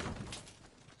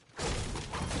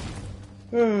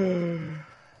 I don't know.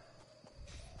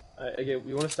 Again,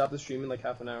 we want to stop the stream in like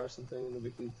half an hour or something, and then we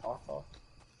can talk.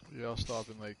 Yeah, I'll stop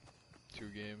in like 2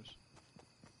 games.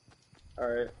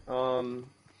 Alright,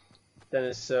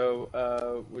 Dennis, so,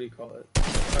 what do you call it?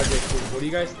 Okay, cool. What do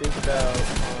you guys think about,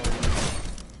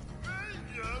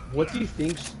 what do you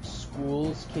think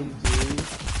schools can do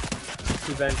to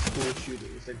prevent school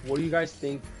shootings? Like, what do you guys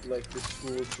think, like, the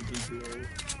schools should be doing?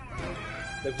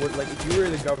 Like, what, like, if you were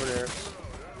the governor...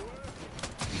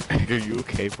 Are you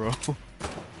okay, bro? I'm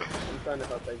trying to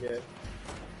help that guy.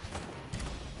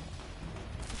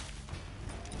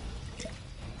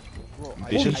 Bro,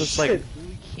 They should just like,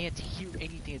 really can't hear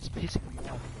anything. It's pissing me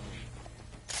off,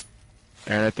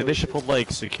 bro. and I think they should put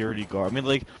like security guard. I mean,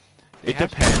 like, They it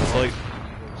have to depends. go Like, to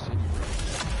New York City,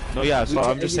 bro. no, yeah. So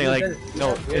I'm just saying, like,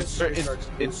 no, we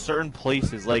have in certain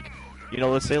places, like, you know,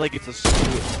 let's say like it's a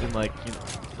school in like,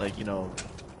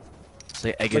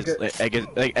 say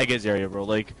Eggets area, bro.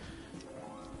 Like,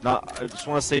 not. I just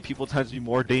want to say people tend to be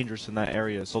more dangerous in that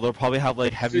area, so they'll probably have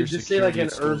like heavier So just say like security an in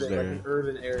schools urban, there. like an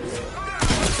urban area.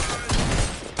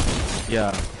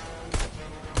 Yeah.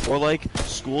 Or like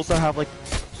schools that have like,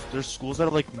 there's schools that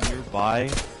are like nearby,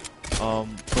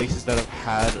 places that have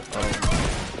had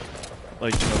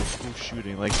like, you know, school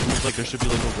shooting. Like schools, like there should be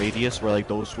like a radius where like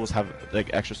those schools have like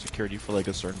extra security for like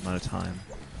a certain amount of time.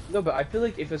 No, but I feel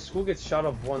like if a school gets shot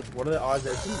up once, what are the odds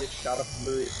that it's gonna get shot up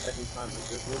literally every time? Like,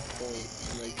 there's no point.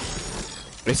 Like,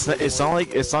 It's not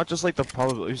like, it's not just like the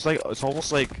probability. It's like, it's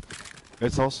almost like,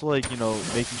 it's also like, you know,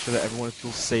 making sure that everyone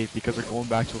feels safe because they're going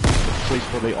back to a place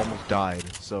where they almost died.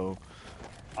 So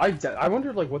I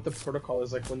wonder like what the protocol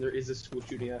is like when there is a school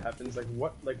shooting that happens. Like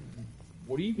what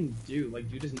do you even do? Like,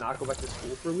 do you just not go back to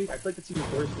school for a week? I feel like it's even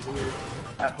worse because you're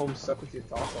at home stuck with your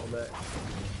thoughts all day.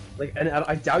 Like, and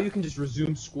I doubt you can just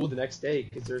resume school the next day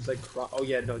because there's like, oh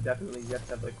yeah, no, definitely you have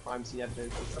to have like crime scene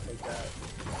evidence and stuff like that.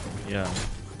 yeah.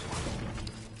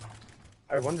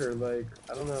 I wonder, like,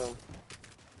 I don't know.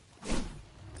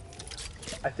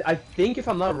 I think if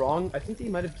I'm not wrong, I think they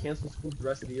might have canceled school the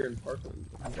rest of the year in Parkland,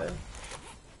 didn't they?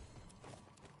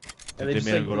 And They just,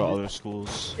 made them like, go to made other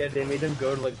schools. Yeah, they made them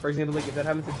go to, like, for example, like, if that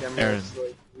happened to Aaron. Demorest,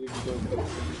 like, we'd be going to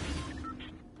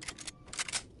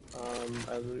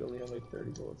I literally only have, like,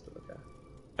 30 bullets, but okay.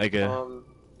 I get.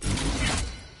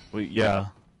 Wait, yeah.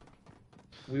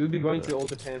 We would be going to Old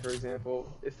Japan, for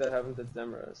example, if that happened to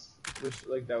Demorest, which,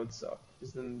 like, that would suck,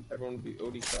 because then everyone would be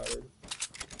OD crowded.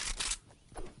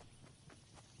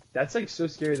 That's, like, so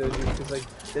scary, though, dude, because, like,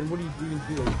 then what do you even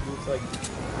do? Like, you need to, like,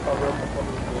 cover up the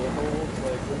fucking bullet holes?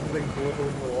 Like, what if there's, like, bullet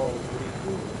holes in the walls? What do you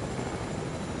do?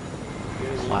 You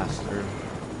know what I mean? Plaster.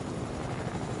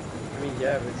 I mean,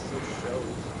 yeah, but it still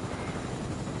shows.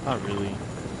 Not really.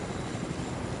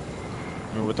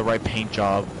 I mean, with the right paint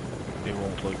job, they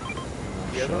won't look.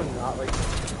 Yeah, no, not, like...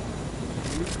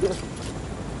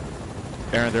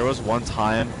 Aaron, there was one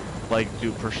time, like,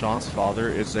 dude, Prashant's father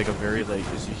is like a very, like,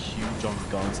 is a huge on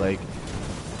guns. Like,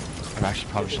 I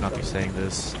actually probably should not be saying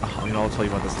this. I mean, I'll tell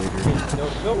you about this later.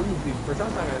 No, dude, for some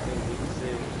time I think he can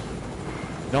say...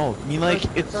 No, I mean, like,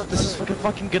 it's this is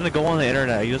fucking gonna go on the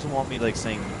internet. He doesn't want me like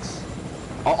saying this.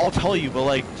 I'll tell you, but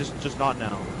like, just not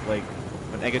now. Like,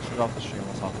 when Egg turns off the stream,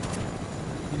 I'll talk about it.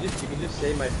 You can just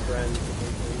say my friend or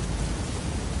something.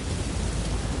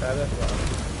 That's loud.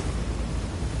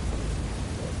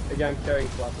 Again, I'm carrying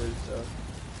flappers, so...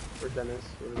 Or Dennis,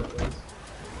 whatever that was.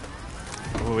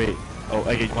 Oh wait. Oh,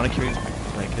 Egg, you wanna carry these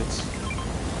blankets?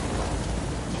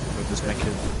 With this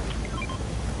medkit.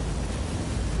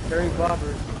 Carrying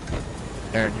flappers.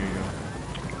 Aaron, here you go.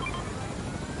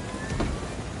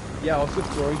 Yeah, also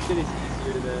throwing shit is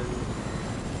easier than...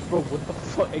 Bro, what the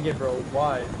fuck? Again, bro,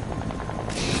 why?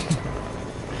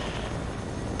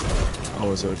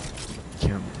 Oh, is it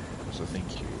Kim? So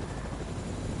thank you.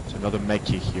 There's another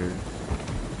medkit here.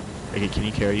 Okay, can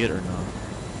you carry it or not?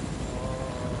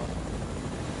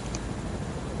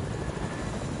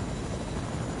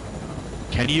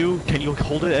 Can you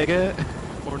hold it, Egget?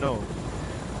 Or no?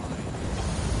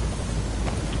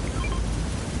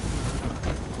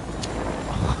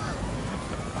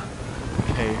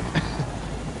 pay.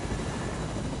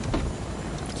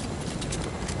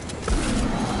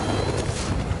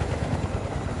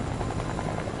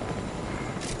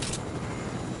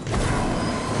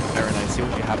 Aaron, I see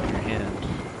what you have in your hand.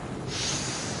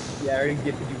 Yeah, I already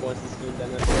gifted you once this game,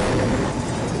 then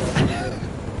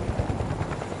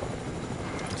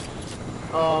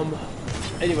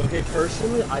anyway, okay,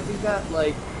 personally, I think that,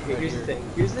 like, okay, here's the thing.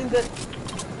 Here's the thing that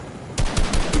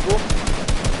people...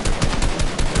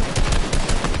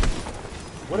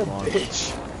 What a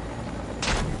bitch.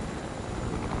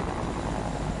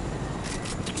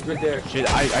 He's right there. Shit,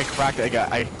 I cracked it.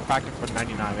 I cracked it for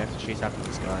 99. We have to chase after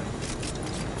this guy.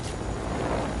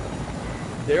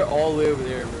 They're all the way over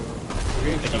there, bro. We're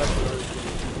getting shut up for another team.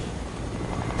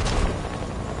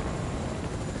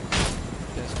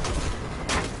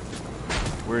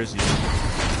 Where is he?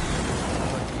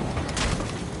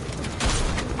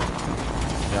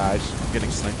 Yeah, I'm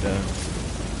getting sniped at.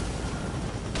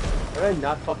 How did I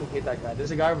not fucking hit that guy?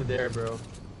 There's a guy over there, bro.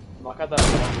 Knock out that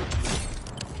wall.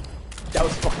 That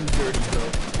was fucking dirty, bro.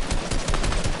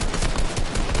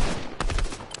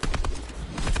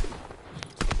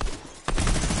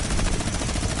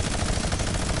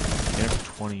 Get him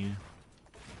for 20.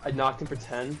 I knocked him for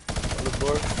 10 on the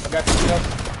floor. A guy picked me up.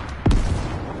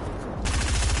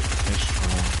 Nice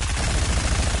try.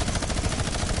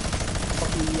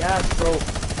 Fucking yes, bro.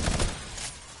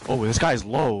 Oh, this guy's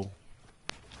low.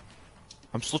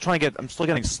 I'm still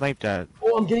getting sniped at.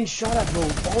 Oh, I'm getting shot at, bro. All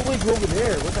the way over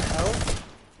there. What the hell?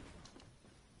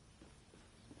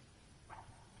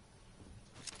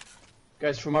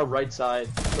 Guys, from our right side,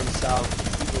 from south,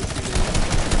 people shooting.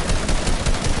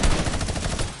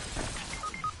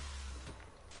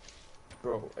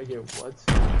 Bro, I get what?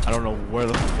 I don't know where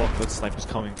the fuck that snipe is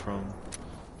coming from.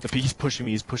 He's pushing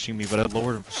me, but I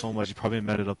lowered him for so much, he probably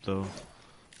met it up though.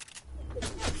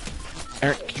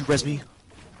 Eric, could you res me?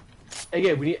 Hey,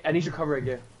 I need your cover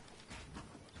again.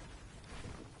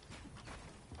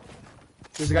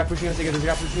 There's a guy pushing us, there's a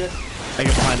guy pushing us. I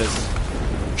get behind us.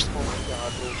 Oh my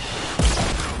god, bro.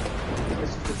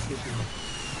 This is just stupid.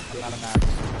 I'm out of max.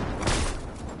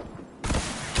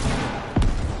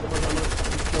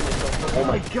 Oh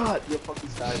my god! You fucking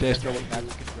died. Shit, bro,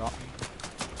 max can drop me.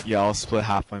 Yeah, I'll split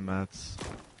half my mats.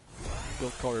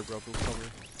 Build cover, bro, build cover.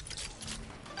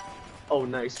 Oh,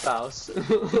 nice, spouse.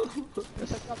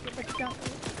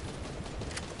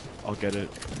 I'll get it.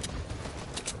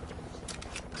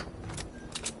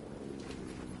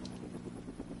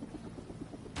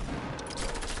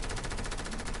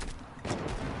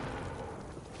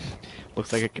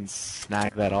 Looks like I can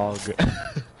snag that all good.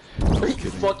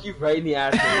 Fuck you right in the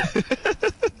ass,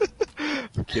 man.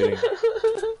 I'm kidding.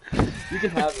 You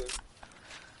can have it.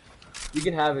 You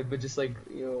can have it, but just like,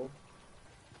 you know.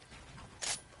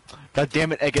 God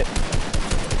damn it, Eggett.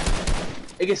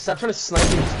 Hey, stop trying to snipe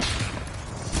me.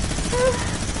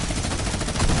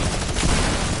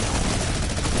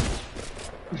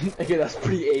 Okay, that's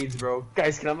pretty AIDS, bro.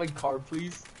 Guys, can I have my card,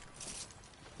 please?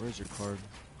 Where's your card?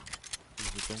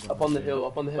 Up on the hill,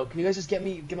 up on the hill. Can you guys just get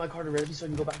my card already so I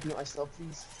can go back and get my stuff,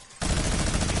 please?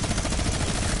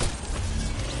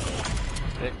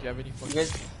 Hey, do you have any fucking...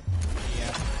 guys-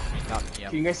 Yeah. I mean, not yeah.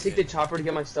 Can you guys take the chopper to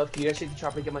get my stuff? Can you guys take the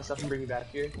chopper to get my stuff and bring me back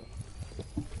here?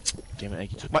 Damn it,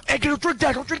 Egg, you took my Egg, don't drink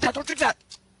that! Don't drink that! Don't drink that!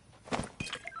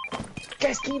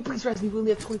 Guys, can you please res me? We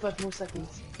only have 25 more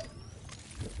seconds.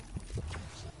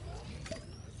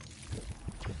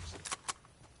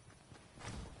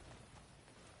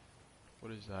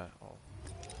 What is that? Oh.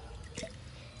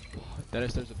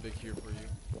 Dennis, there's a big here for you.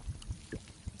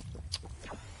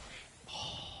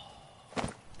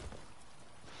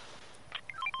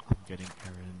 I'm getting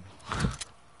Aaron.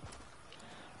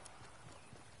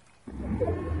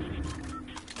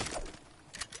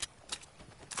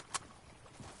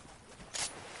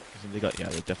 They got, yeah,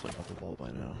 they definitely got the ball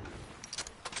by now.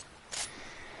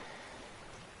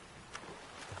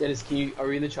 Dennis, are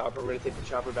we in the chopper? We're gonna take the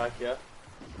chopper back, yeah?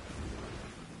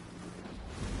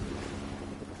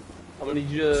 I'm gonna need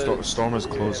you to... Storm is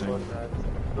closing.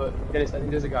 But, Dennis, I think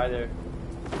there's a guy there.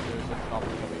 There's a chopper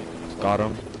coming. Got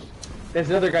him. There's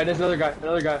another guy, another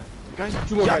guy. Guys,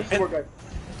 Two more guys.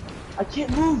 I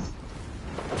can't move!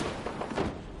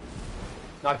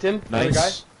 Knocked him.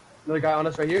 Nice. Another guy on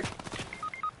us right here.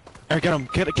 Eric, get him!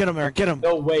 Get him, Eric! Get him!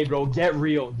 No way, bro. Get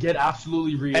real. Get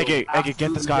absolutely real. Egg,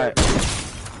 get this guy.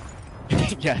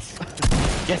 Yes.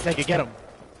 Yes, Egg, get him.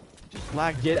 Just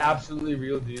lag. Get absolutely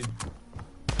real, dude.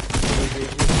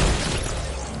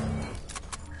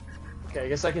 Okay, I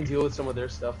guess I can deal with some of their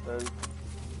stuff then.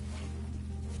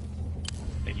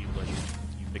 Egg, you legend.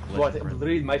 You big legend. Bro, I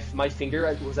literally, my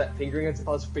finger, was that fingering? I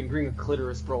was fingering a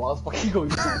clitoris, bro. I was fucking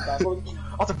going so fast.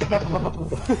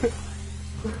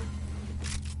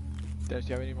 Dennis, do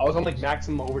you have any I more was on like minis?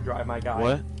 maximum overdrive, my guy.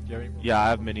 What? Do you have any more Yeah, I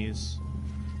have minis? minis.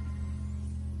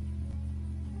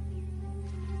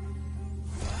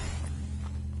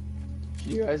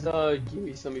 Can you guys give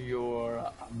me some of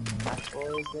your math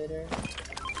boys later?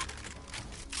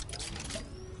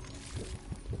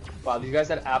 Wow, these guys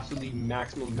had absolutely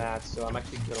maximum math, so I'm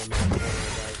actually good on math.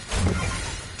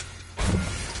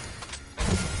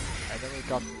 I never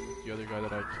got the other guy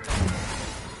that I killed.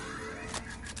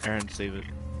 Aaron, save it.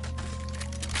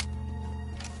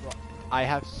 I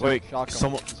have some Wait, shotgun.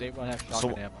 someone- Does anyone have shotgun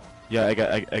someone- ammo? Yeah, I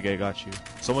got you.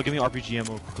 Someone give me RPG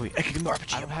ammo quickly. Hey, give me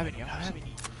RPG I ammo. don't have any. I don't have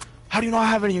any. How do you not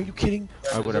have any? Are you kidding?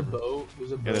 There's Alright, whatever. a boat.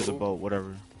 There's a boat. Yeah, there's a boat.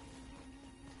 Whatever.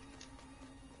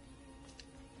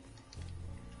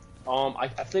 I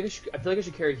feel like I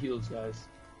should carry heals, guys.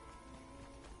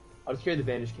 I'll just carry the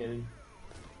bandage cannon.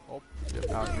 Oh, yeah,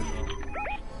 power control.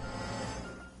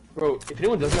 Bro, if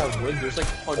anyone doesn't have wood, there's like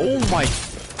hundreds. Oh of- my!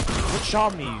 What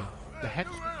shot me? The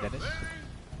henchman, Dennis.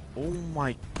 Oh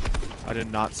my! I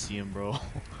did not see him, bro.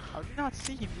 How did you not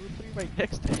see him? You were literally right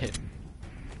next to him.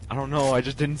 I don't know. I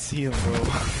just didn't see him, bro.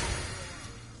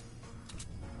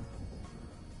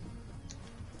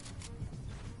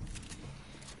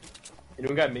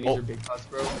 Anyone got minis Oh. or big pots,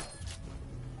 bro?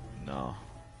 No.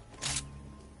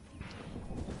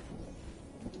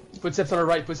 Footsteps on our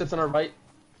right. Footsteps on our right.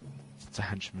 It's a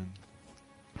henchman.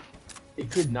 It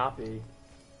could not be.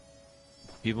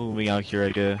 People moving out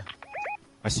here,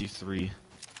 I see 3.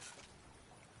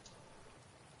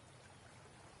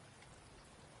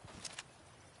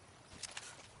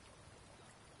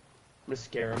 I'm gonna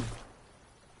scare him.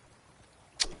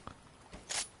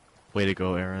 Way to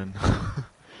go, Aaron.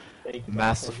 Thank you, guys.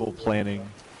 Masterful 10 people planning.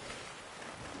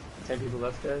 left. 10 people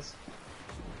left, guys.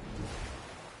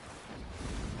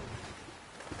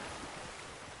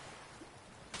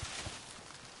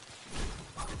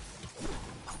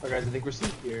 Alright, guys, I think we're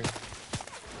safe here.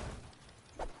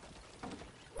 Are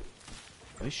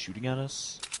they shooting at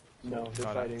us? No, they're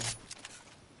Got it. fighting.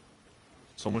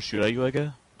 Someone shoot at you,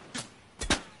 Ega?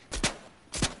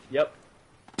 Yep.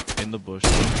 In the bush.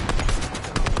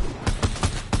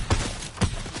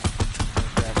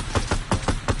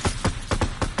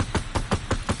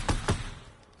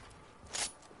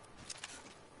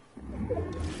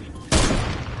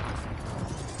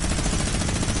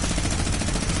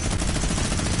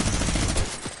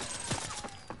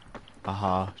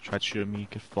 Aha, tried to shoot at me,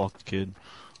 get fucked, kid.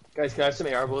 Guys, can I have some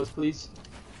AR bullets, please?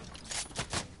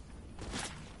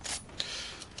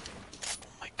 Oh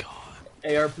my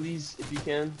god. AR, please, if you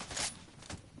can.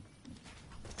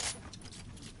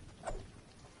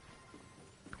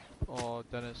 Oh,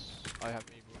 Dennis, I have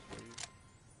any moves for you.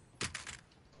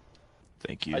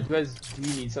 Thank you. Do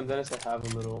you need some, Dennis? I have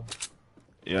a little.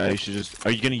 Yeah, you should just.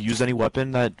 Are you gonna use any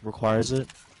weapon that requires it?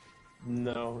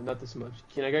 No, not this much.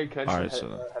 Can I just Alright, have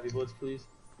so- heavy bullets, please?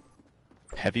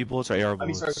 Heavy bullets or AR I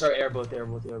mean, bullets? sorry, air bullets, air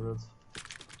bullets, air bullets.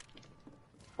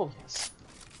 Oh, yes.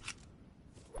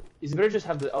 Is it better just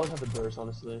have the, I'll have the burst,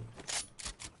 honestly.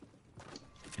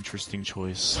 Interesting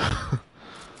choice.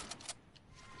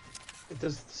 It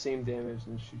does the same damage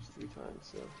and shoots 3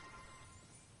 times, so.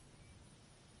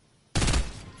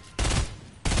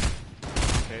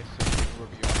 Okay, so where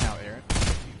we are now, Aaron.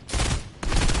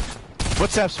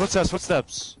 Footsteps, footsteps,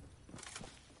 footsteps!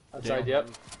 Outside, Yeah. yep.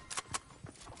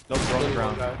 Nope, they're on the There's only one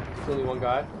ground. guy. There's only one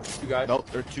guy. 2 guys. Nope,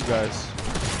 there are 2 guys.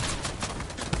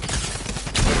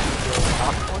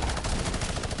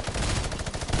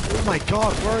 Oh my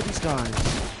god, where are these guys?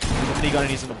 Somebody got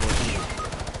he's in the bush.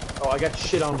 Oh, I got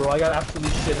shit on, bro. I got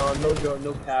absolutely shit on. No joke,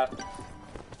 no cap.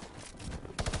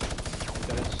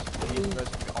 Dennis, these guys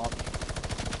are on me.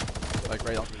 Like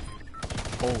right under you.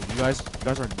 Oh, you guys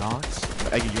are not?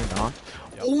 Eggy, you're not?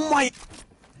 Yep. Oh my!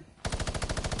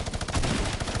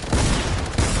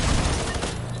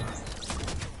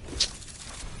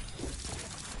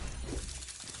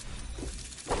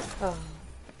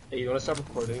 Hey, you wanna stop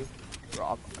recording?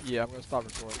 Bro, yeah, I'm gonna stop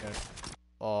recording it.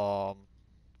 I'm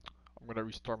gonna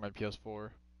restart my PS4.